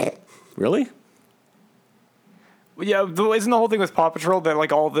 Really? Yeah, isn't the whole thing with Paw Patrol that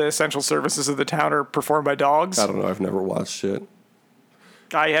like all the essential services of the town are performed by dogs? I don't know. I've never watched it.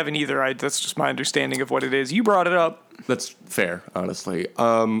 I haven't either. That's just my understanding of what it is. You brought it up. That's fair, honestly.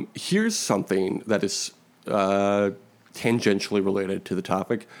 Here's something that is tangentially related to the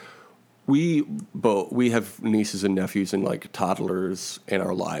topic. We have nieces and nephews and like toddlers in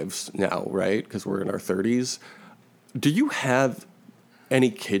our lives now, right? Because we're in our 30s. Do you have any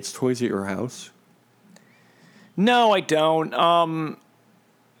kids' toys at your house? No, I don't.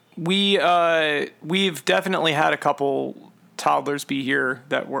 We've definitely had a couple toddlers be here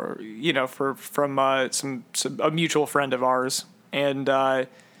that were, from a mutual friend of ours, and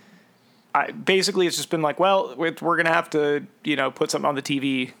basically it's just been like, well, we're gonna have to, put something on the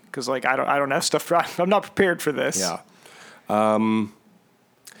TV because like I don't have stuff. I'm not prepared for this. Yeah.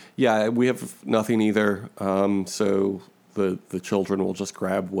 Yeah, we have nothing either. So the children will just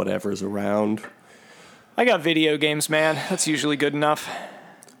grab whatever's around. I got video games, man. That's usually good enough.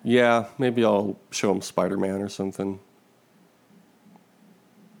 Yeah, maybe I'll show them Spider-Man or something.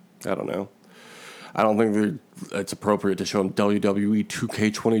 I don't know. I don't think it's appropriate to show them WWE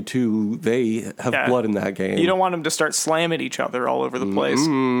 2K22. They have blood in that game. You don't want them to start slamming each other all over the place.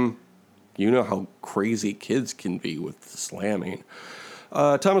 You know how crazy kids can be with slamming.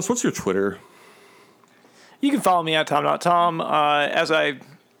 Thomas, what's your Twitter? You can follow me at Tom.Tom. As I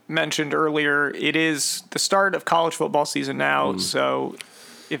mentioned earlier, it is the start of college football season now, so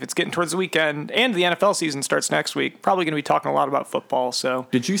if it's getting towards the weekend and the NFL season starts next week, probably going to be talking a lot about football. So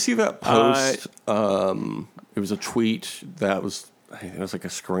did you see that post? It was a tweet that was, it was like a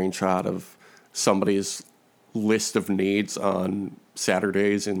screenshot of somebody's list of needs on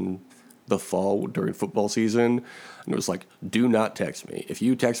Saturdays in the fall during football season. And it was like, do not text me. If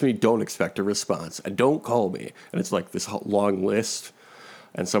you text me, don't expect a response. And don't call me. And it's like this long list.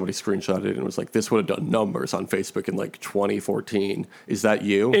 And somebody screenshotted it and was like, this would have done numbers on Facebook in like 2014. Is that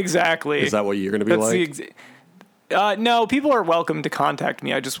you? Exactly. Is that what you're going to be like? No, people are welcome to contact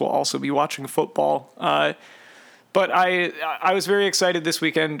me. I just will also be watching football. But I was very excited this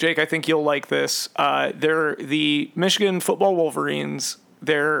weekend. Jake, I think you'll like this. They're the Michigan Football Wolverines.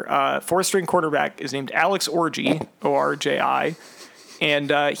 Their fourth-string quarterback is named Alex Orji, O-R-J-I.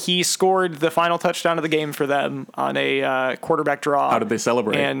 And he scored the final touchdown of the game for them on a quarterback draw. How did they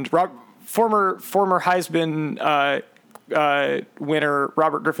celebrate? And former Heisman winner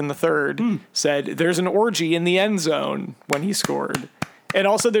Robert Griffin III said, "There's an orgy in the end zone" when he scored. And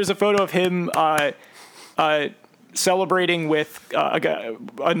also, there's a photo of him celebrating with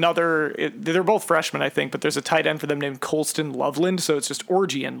another. They're both freshmen, I think, but there's a tight end for them named Colston Loveland. So it's just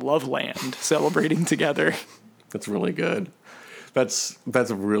Orgy and Loveland celebrating together. That's really good. That's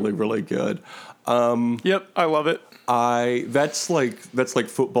really, really good. Yep, I love it. That's like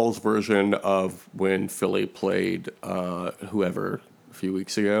football's version of when Philly played whoever a few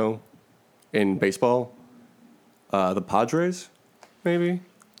weeks ago in baseball. The Padres, maybe?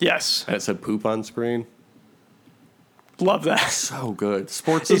 Yes. And it said poop on screen. Love that. So good.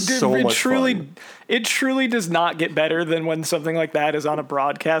 Sports is so much fun. It truly does not get better than when something like that is on a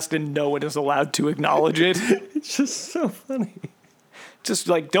broadcast and no one is allowed to acknowledge it. It's just so funny. Just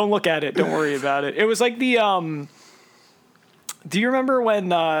like, don't look at it. Don't worry about it. It was like the, do you remember when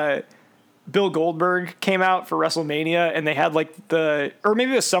Bill Goldberg came out for WrestleMania and they had like or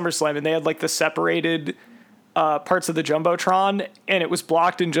maybe it was SummerSlam and they had like the separated parts of the Jumbotron and it was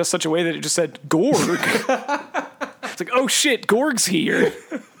blocked in just such a way that it just said Gorg. It's like, oh shit, Gorg's here.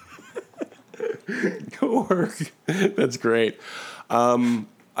 Gorg. That's great.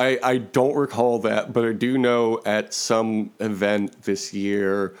 I don't recall that, but I do know at some event this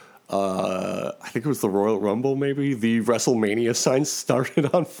year, I think it was the Royal Rumble maybe, the WrestleMania sign started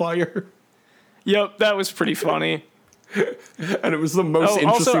on fire. Yep, that was pretty funny. And it was the most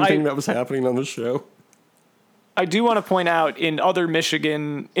interesting thing that was happening on the show. I do want to point out in other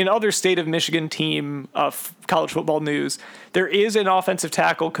state of Michigan team college football news, there is an offensive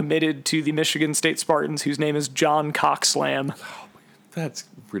tackle committed to the Michigan State Spartans whose name is John Coxslam. Oh, that's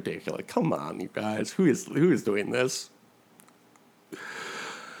ridiculous. Come on, you guys. Who is doing this?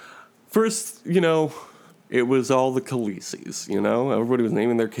 First, it was all the Khaleesi's, Everybody was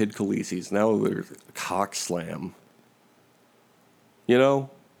naming their kid Khaleesi's. Now they're Coxslam.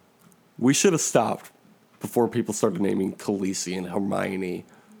 We should have stopped before people started naming Khaleesi and Hermione.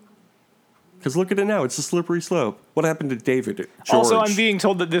 Because look at it now. It's a slippery slope. What happened to David, George? Also, I'm being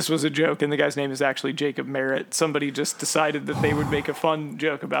told that this was a joke, and the guy's name is actually Jacob Merritt. Somebody just decided that they would make a fun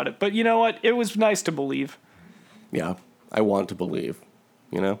joke about it. But you know what? It was nice to believe. Yeah, I want to believe,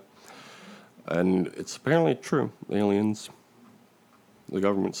 And it's apparently true. Aliens. The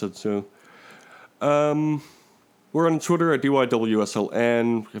government said so. We're on Twitter at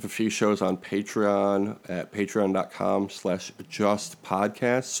DYWSLN. We have a few shows on Patreon at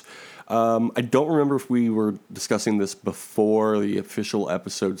patreon.com/justpodcasts. I don't remember if we were discussing this before the official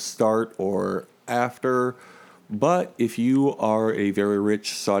episodes start or after, but if you are a very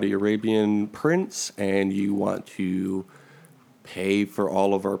rich Saudi Arabian prince and you want to pay for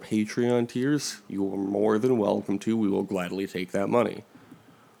all of our Patreon tiers, you are more than welcome to. We will gladly take that money.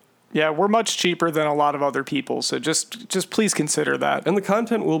 Yeah, we're much cheaper than a lot of other people, so just please consider that. And the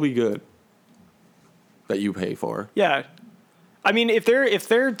content will be good that you pay for. Yeah. I mean, if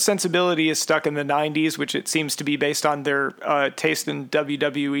their sensibility is stuck in the 90s, which it seems to be based on their taste in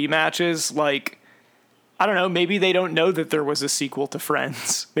WWE matches, like, I don't know, maybe they don't know that there was a sequel to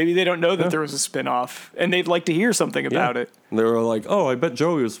Friends. Maybe they don't know that there was a spin-off, and they'd like to hear something about it. And they were like, oh, I bet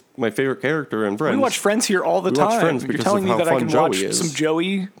Joey was my favorite character in Friends. We watch Friends here all the time. Watch Friends because You're telling of me how that I fun can Joey watch is. some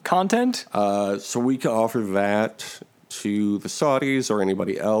Joey content? So we can offer that to the Saudis or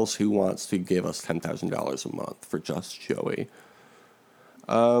anybody else who wants to give us $10,000 a month for just Joey.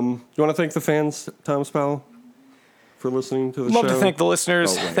 You want to thank the fans, Thomas Powell, for listening to the show? Love to thank the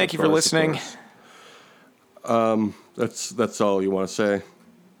listeners. Thank you for listening. That's all you want to say?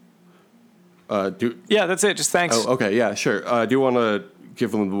 Yeah, that's it. Just thanks. Oh, okay, yeah, sure. Do you want to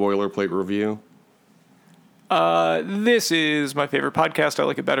give them the boilerplate review? This is my favorite podcast. I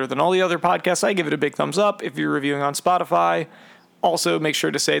like it better than all the other podcasts. I give it a big thumbs up. If you're reviewing on Spotify, Also, make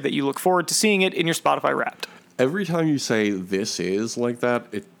sure to say that you look forward to seeing it in your Spotify Wrapped. Every time you say "this is" like that,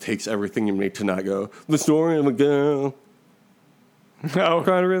 it takes everything in me to not go. The story of a girl. No.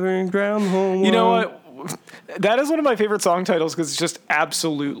 Cried a river and drowned the whole You know world. what? That is one of my favorite song titles because it's just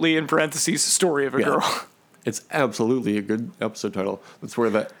absolutely, in parentheses, story of a Yeah. girl. It's absolutely a good episode title. That's where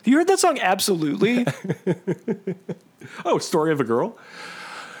that. You heard that song, Absolutely? Oh, story of a girl.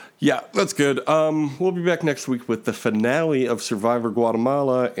 Yeah, that's good. We'll be back next week with the finale of Survivor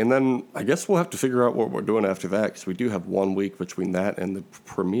Guatemala, and then I guess we'll have to figure out what we're doing after that, because we do have 1 week between that and the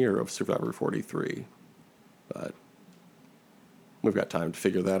premiere of Survivor 43. But we've got time to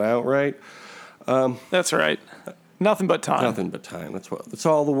figure that out, right? That's right. Nothing but time. Nothing but time. That's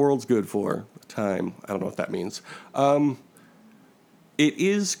all the world's good for. Time. I don't know what that means.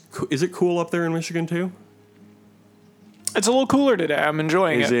 Is it cool up there in Michigan too? It's a little cooler today. I'm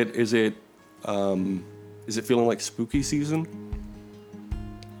enjoying it. Is it feeling like spooky season?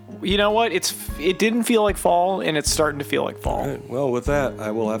 You know what? It didn't feel like fall, and it's starting to feel like fall. All right. Well, with that,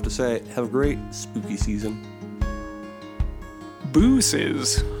 I will have to say, have a great spooky season.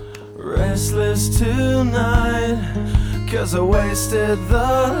 Booses. Restless tonight, 'cause I wasted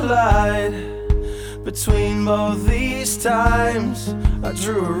the light. Between both these times, I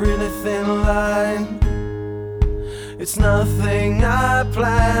drew a really thin line. It's nothing I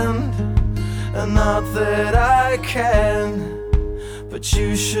planned, and not that I can, but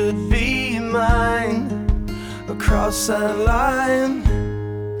you should be mine across that line.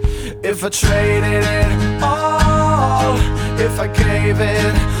 If I traded it all, if I gave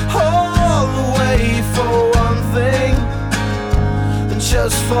it all away for one thing, and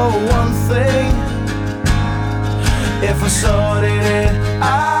just for one thing, if I sorted it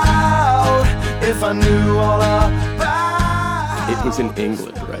out, if I knew all about. It was in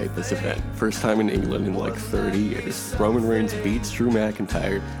England, right? This event. First time in England in like 30 years. Roman Reigns beats Drew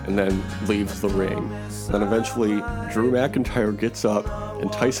McIntyre and then leaves the ring. Then eventually Drew McIntyre gets up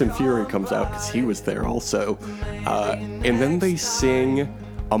and Tyson Fury comes out because he was there also. And then they sing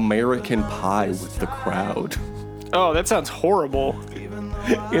American Pie with the crowd. Oh, that sounds horrible.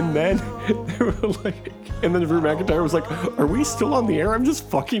 And then they were like, and then Drew McIntyre was like, "Are we still on the air? I'm just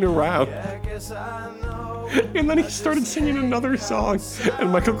fucking around." And then he started singing another song, and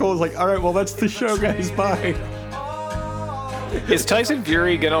Michael Cole was like, "All right, well that's the show, guys. Bye." Is Tyson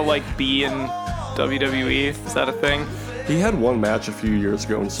Fury gonna like be in WWE? Is that a thing? He had one match a few years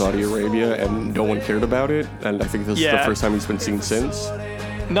ago in Saudi Arabia, and no one cared about it. And I think this is the first time he's been seen since.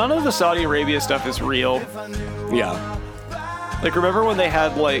 None of the Saudi Arabia stuff is real. Yeah. Like, remember when they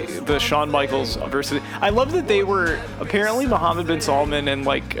had, like, the Shawn Michaels versus... I love that they were... Apparently, Mohammed bin Salman and,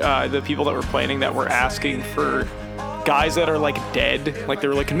 like, the people that were planning that were asking for guys that are, like, dead. Like, they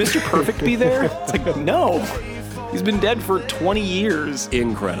were like, can Mr. Perfect be there? It's like, no. He's been dead for 20 years.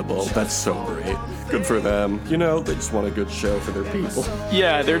 Incredible. That's so great. Good for them. You know, they just want a good show for their people.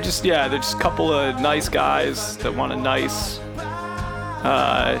 Yeah, they're just a couple of nice guys that want a nice...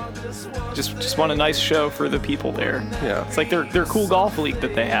 Just want a nice show for the people there. Yeah. It's like their cool golf league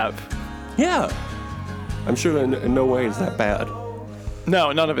that they have. Yeah. I'm sure that in no way is that bad.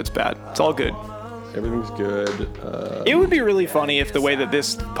 No, none of it's bad. It's all good. Everything's good. It would be really funny if the way that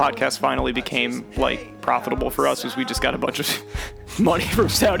this podcast finally became, like, profitable for us was we just got a bunch of money from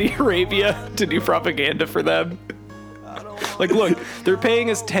Saudi Arabia to do propaganda for them. Like, look, they're paying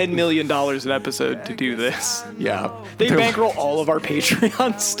us $10 million an episode to do this. Yeah. They bankroll all of our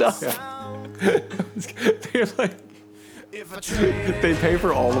Patreon stuff. Yeah. They're like, they pay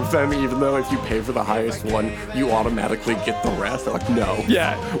for all of them, even though if you pay for the highest one, you automatically get the rest. They're like, no.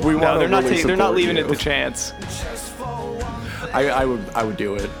 Yeah. We want they're not really they're not leaving you. it to chance. I would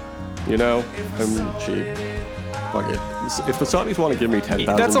do it. You know? I'm cheap. Fuck it. If the Saudis want to give me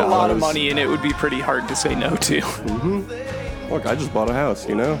 $10,000, That's a lot of money, and it would be pretty hard to say no to. Look, I just bought a house,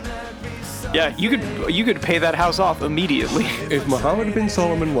 you know? Yeah, you could pay that house off immediately. If Mohammed bin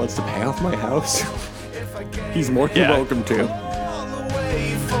Salman wants to pay off my house, he's more than welcome to.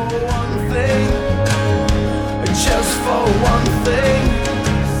 Just for one thing,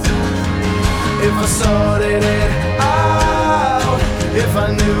 if I sorted it out, if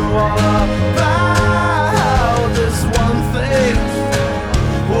I knew all about this one thing,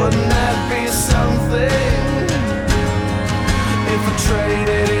 wouldn't that be something? If I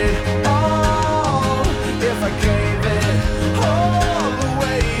traded it all, if I gave it all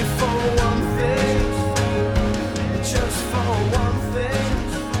away for one thing, just for one thing,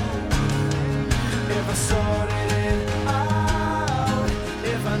 if I sorted it out,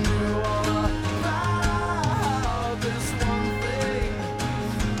 if I knew all about this one thing,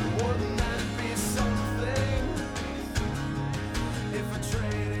 wouldn't that be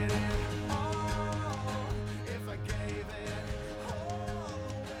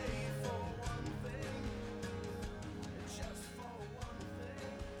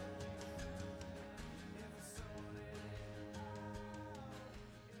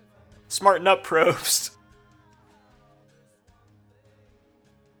Smarten up, Probst.